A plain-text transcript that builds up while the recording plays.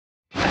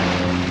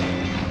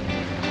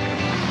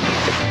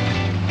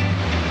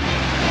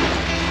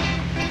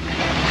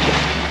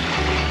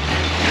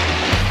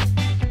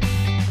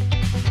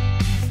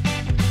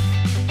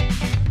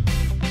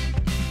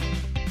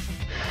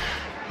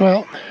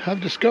Well,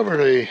 I've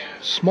discovered a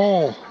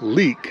small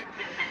leak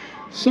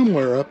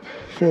somewhere up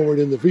forward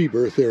in the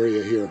VBerth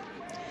area here.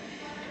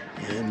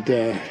 And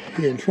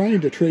in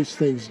trying to trace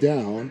things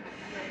down,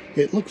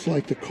 it looks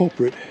like the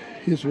culprit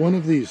is one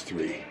of these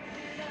three.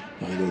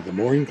 Either the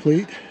mooring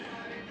cleat,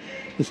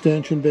 the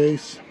stanchion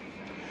base,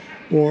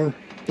 or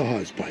the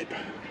hawsepipe.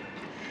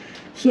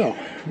 So,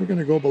 we're going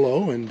to go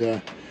below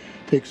and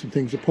take some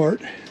things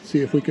apart, see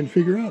if we can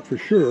figure out for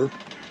sure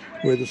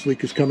where this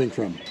leak is coming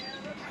from.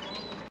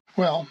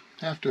 Well,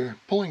 after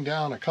pulling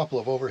down a couple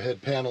of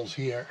overhead panels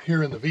here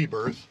in the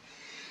VBerth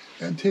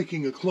and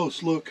taking a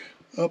close look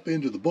up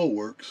into the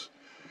bulwarks,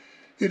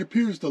 it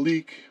appears the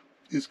leak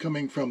is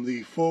coming from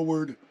the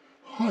forward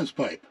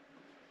hawsepipe.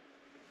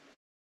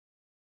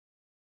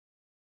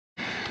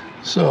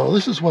 So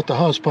this is what the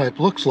hawsepipe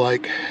looks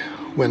like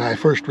when I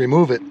first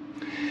remove it.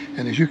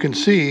 And as you can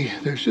see,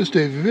 there's just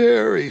a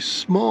very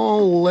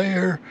small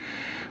layer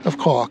of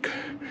caulk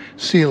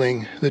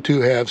sealing the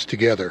two halves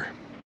together.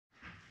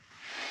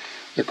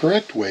 The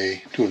correct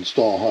way to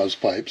install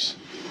hawsepipes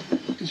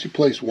is you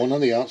place one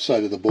on the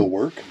outside of the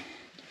bulwark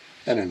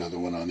and another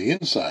one on the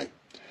inside.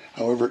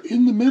 However,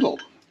 in the middle,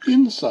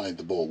 inside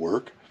the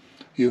bulwark,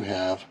 you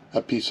have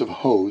a piece of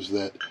hose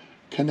that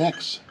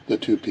connects the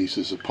two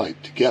pieces of pipe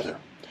together.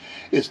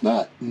 It's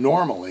not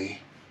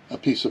normally a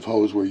piece of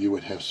hose where you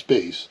would have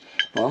space.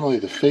 Normally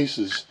the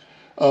faces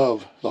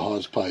of the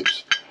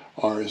hawsepipes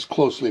are as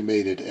closely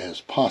mated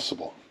as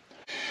possible.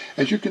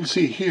 As you can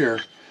see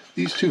here,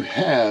 these two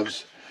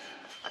halves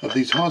of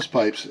these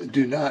hawsepipes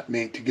do not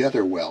mate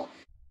together well.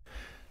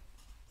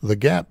 The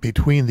gap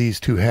between these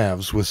two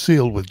halves was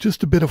sealed with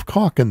just a bit of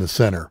caulk in the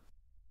center.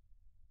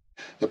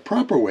 The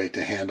proper way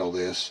to handle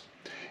this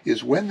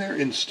is when they're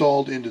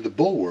installed into the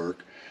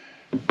bulwark,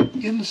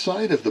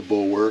 inside of the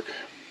bulwark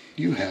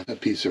you have a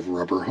piece of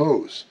rubber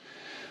hose.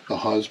 The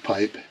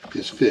hawsepipe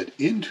is fit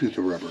into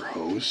the rubber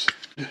hose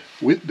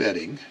with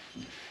bedding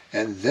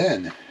and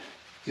then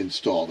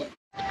install them.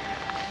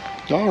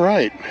 All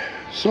right,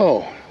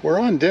 so we're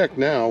on deck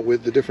now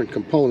with the different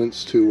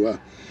components to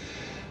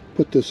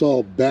put this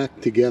all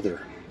back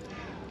together.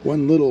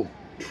 One little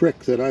trick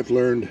that I've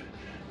learned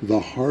the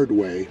hard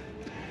way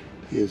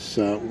is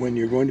when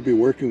you're going to be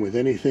working with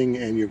anything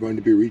and you're going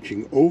to be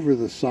reaching over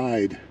the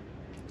side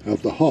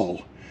of the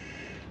hull,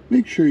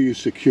 make sure you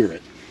secure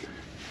it.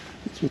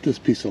 That's what this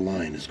piece of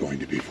line is going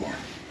to be for.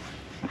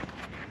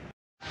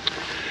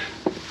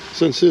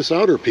 Since this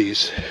outer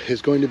piece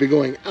is going to be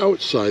going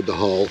outside the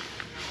hull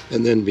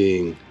and then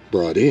being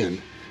brought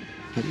in,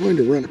 I'm going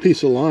to run a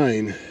piece of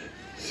line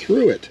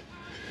through it.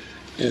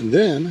 And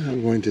then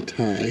I'm going to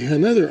tie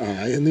another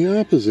eye in the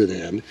opposite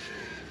end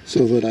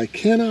so that I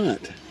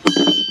cannot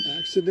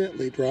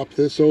accidentally drop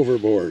this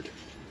overboard.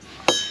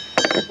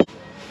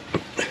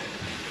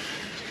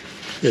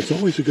 It's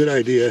always a good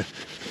idea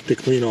to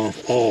clean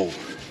off all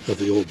of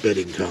the old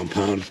bedding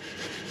compound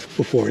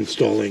before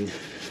installing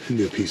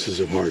new pieces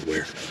of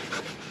hardware.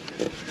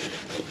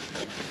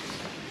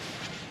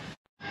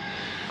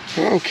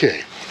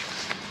 Okay,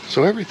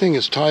 so everything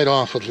is tied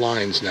off with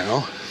lines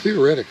now.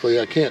 Theoretically,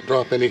 I can't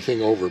drop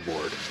anything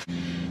overboard.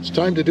 It's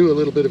time to do a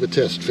little bit of a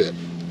test fit.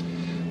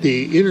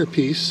 The inner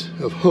piece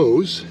of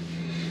hose,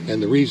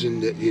 and the reason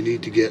that you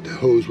need to get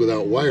hose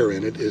without wire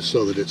in it is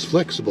so that it's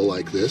flexible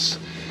like this,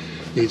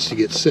 needs to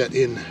get set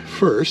in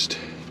first.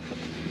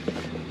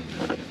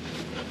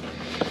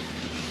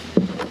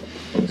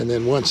 And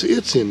then once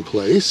it's in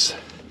place,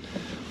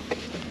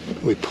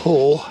 we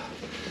pull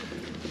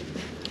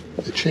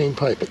the chain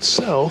pipe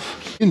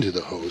itself into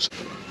the hose,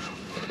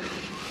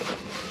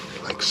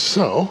 like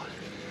so.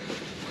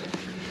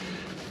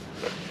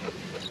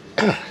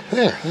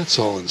 There, that's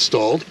all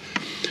installed.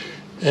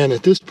 And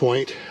at this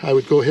point, I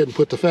would go ahead and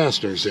put the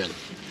fasteners in.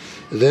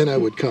 Then I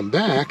would come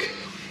back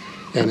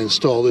and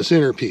install this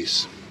inner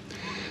piece.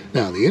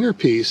 Now, the inner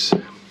piece,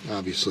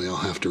 obviously I'll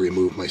have to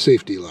remove my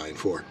safety line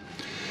for.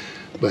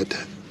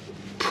 But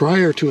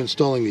prior to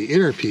installing the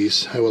inner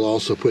piece, I will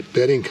also put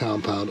bedding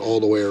compound all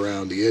the way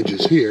around the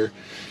edges here,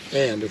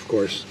 and of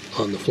course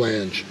on the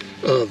flange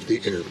of the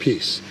inner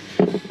piece.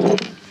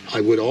 I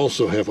would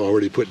also have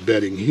already put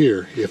bedding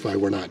here if I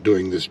were not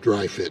doing this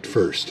dry fit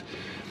first.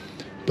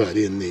 But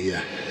in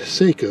the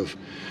sake of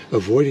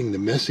avoiding the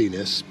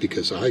messiness,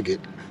 because I get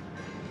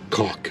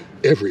caulk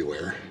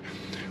everywhere,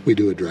 we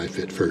do a dry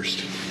fit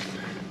first.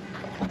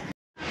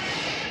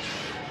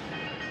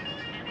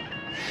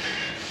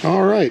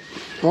 All right,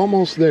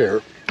 almost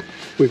there.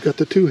 We've got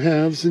the two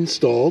halves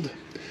installed.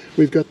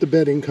 We've got the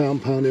bedding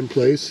compound in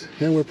place,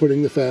 and we're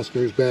putting the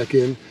fasteners back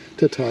in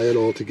to tie it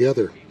all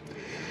together.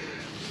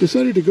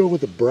 Decided to go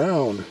with a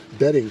brown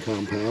bedding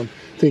compound,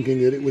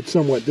 thinking that it would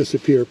somewhat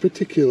disappear,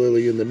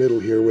 particularly in the middle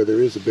here where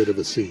there is a bit of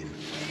a seam.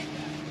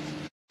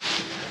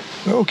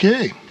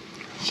 Okay,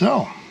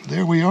 so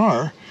there we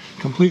are,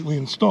 completely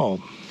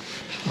installed.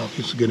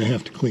 Obviously going to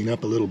have to clean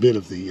up a little bit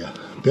of the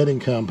bedding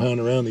compound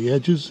around the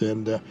edges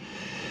and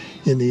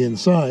in the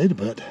inside,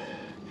 but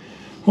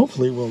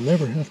hopefully we'll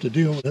never have to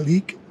deal with a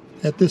leak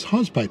at this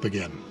hawsepipe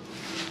again.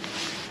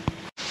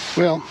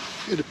 Well,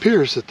 it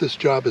appears that this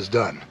job is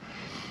done.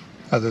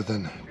 other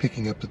than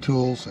picking up the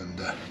tools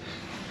and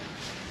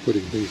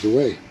putting things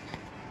away.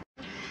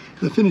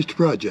 The finished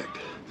project.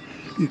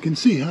 You can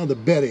see how the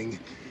bedding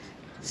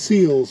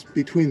seals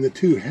between the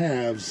two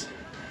halves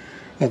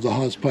of the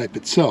Hawsepipe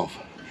itself.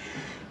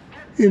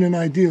 In an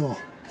ideal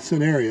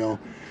scenario,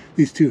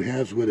 these two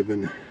halves would have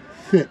been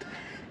fit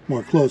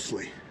more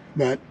closely,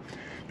 but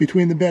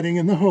between the bedding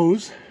and the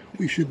hose,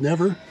 we should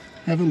never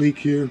have a leak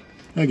here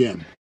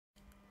again.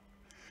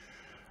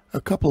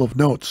 A couple of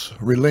notes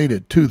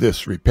related to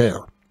this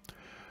repair.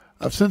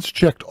 I've since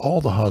checked all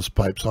the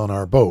Hawsepipes on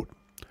our boat,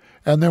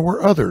 and there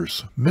were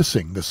others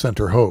missing the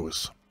center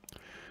hose.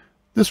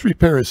 This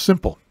repair is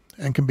simple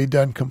and can be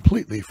done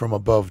completely from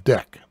above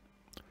deck.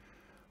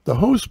 The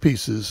hose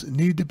pieces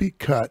need to be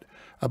cut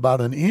about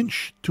 1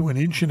 inch to 1.25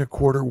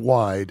 inches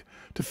wide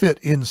to fit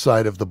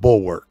inside of the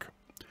bulwark.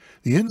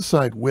 The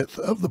inside width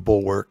of the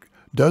bulwark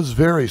does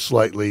vary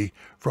slightly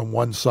from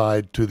one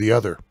side to the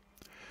other.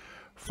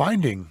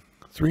 Finding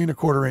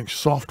 3¼ inch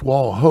soft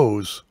wall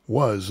hose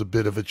was a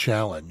bit of a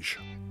challenge.